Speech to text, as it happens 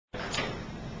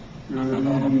Good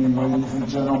evening, ladies and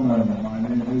gentlemen. My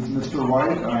name is Mr.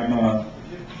 White. I'm a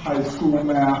high school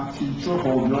math teacher.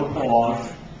 Hold your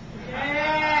applause.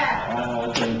 Yeah!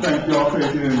 Okay, thank you. I'll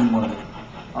take it anyway.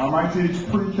 I teach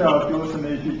pre-calculus and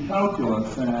AP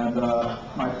calculus, and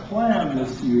my plan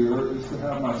this year is to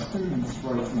have my students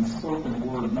write some spoken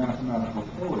word mathematical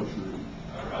poetry.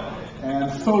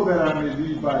 And so that I may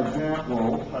lead by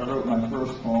example, I wrote my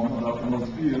first poem about the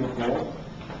most beautiful,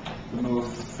 the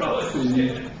most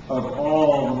sexy of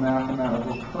all the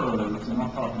mathematical curves, and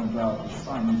I'm talking about the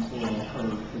sinusoidal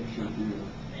curve pictured here.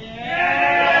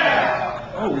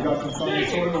 Yeah! Oh, we got some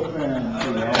sinusoidal fans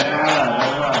here.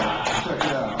 All right. Check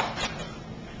it out.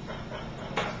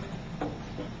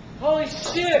 Holy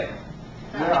shit!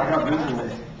 Yeah, I got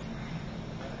visuals.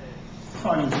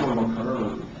 Sinusoidal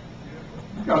curve.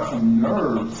 You got some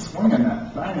nerves swinging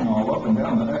that thing all up and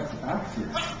down the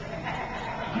x-axis.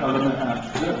 Now let me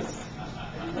ask this.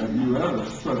 Have you ever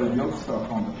strutted your stuff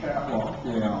on the catwalk?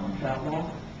 Yeah, on the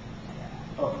catwalk?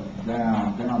 Up and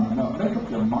down and up. Make up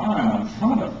your mind. I'm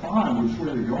trying to find which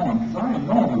way you're going, because I ain't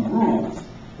knowing the rules.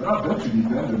 But I bet you be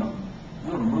bending them.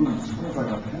 Your mood swings like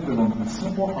a pendulum in a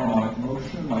simple harmonic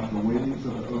motion, like the waves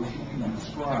of the ocean can be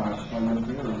described by your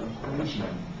very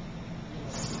equation.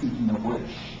 Speaking of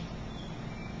which,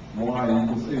 y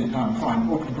equals a times sine,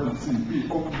 open parentheses, b,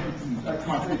 open parentheses, x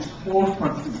minus h, close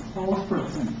parentheses,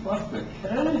 plus the k?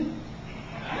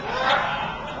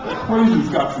 The equation's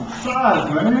got some size,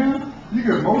 man. You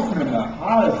get most men the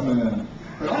highs, men.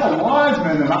 But all wise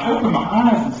men, and I open my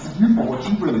eyes and see you for what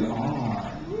you really are,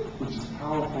 which is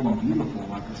powerful and beautiful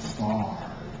like a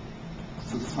star.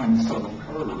 It's a sinusoidal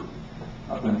curve.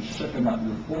 I've been checking out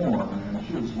your form, and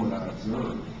here's what I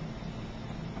observed.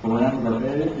 Parameter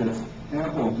A gets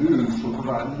ample dues for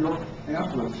providing your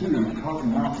amplitude,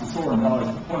 causing mountains to soar and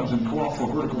valleys to plunge in colossal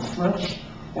vertical stretch,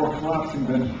 or collapsing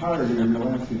the entirety of your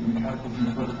landscape in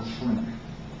cataclysmic vertical shrink.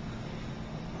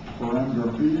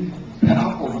 Parameter B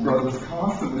baffles brothers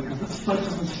constantly because it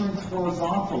stretches and shrinks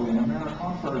horizontally in a manner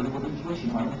contrary to what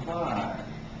intuition might imply.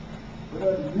 But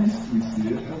at least we see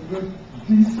it as the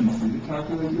decency to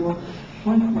calculate your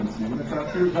frequency when its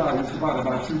absolute value is divided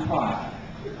by 2 pi.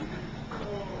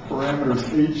 Parameters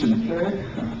H and K.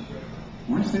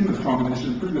 We've seen this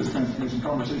combination in previous transformation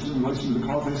conversations in relation to the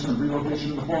causation of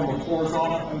relocation in the form of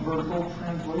horizontal and vertical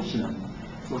translation.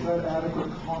 So is that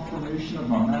adequate confirmation of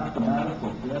my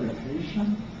mathematical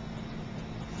dedication?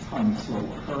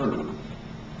 Sinusoidal curve.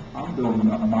 I'm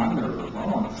building up my nerve. I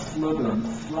want to slither and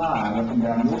slide up and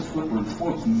down your slippery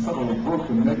slopes and subtly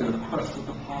broken negative crest with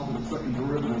the positive second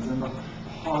derivatives and the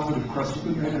positive crest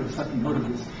with the negative second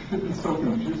derivatives. It'd be so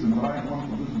confusing, but I ain't one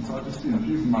for losing, so I just be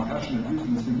infusing my passionate views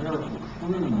in this numerical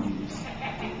cruise.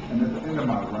 And at the end of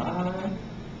my ride,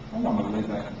 I want to lay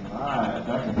back and glide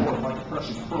back and forth like a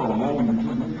precious pearl rolling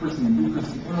between increasing and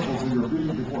decreasing intervals of your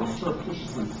being before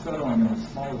surreptitiously settling in the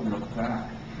small of your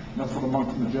back, nestled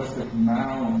amongst majestic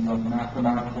mounds of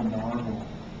mathematical marble.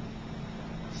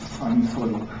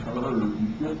 Sinusoidal curve, you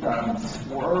get that and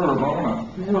swerve. I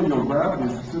want to feel your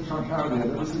gravity as the concavity at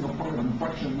every single point of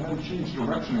inflection, and then change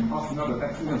direction and cross another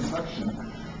X intersection.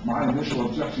 My initial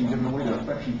objection given away to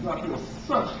affection, because I feel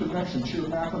such connection to your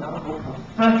mathematical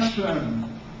perfection.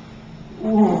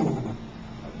 Ooh,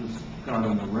 I just got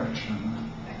an erection.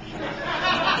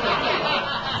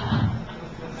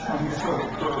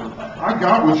 I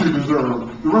got what you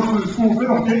deserve. The rest of the schools, they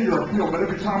don't get your appeal, but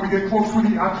every time we get close to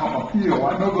the, I come appeal.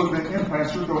 I know those big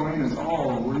implants, your domain is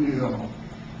all real.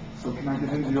 So can I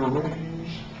get into your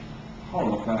range?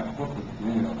 Holler back, what the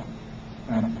deal?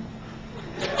 Thank you.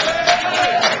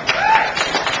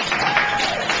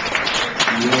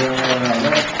 Yeah,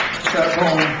 that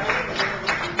poem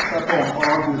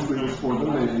obviously was for the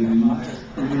ladies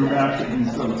who knew that could be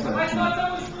so sexy. I thought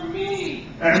that was for me!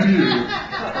 And you.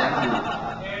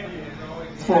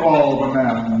 For all the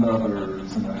math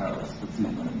lovers in the house this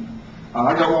evening.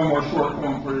 I got one more short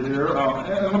poem for you here.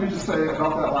 And let me just say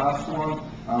about that last one,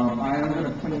 I am going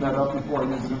to clean that up before I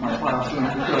use it in my classroom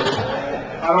because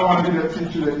I don't want to be that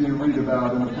teacher that you read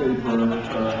about in a paper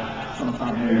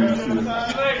sometime later.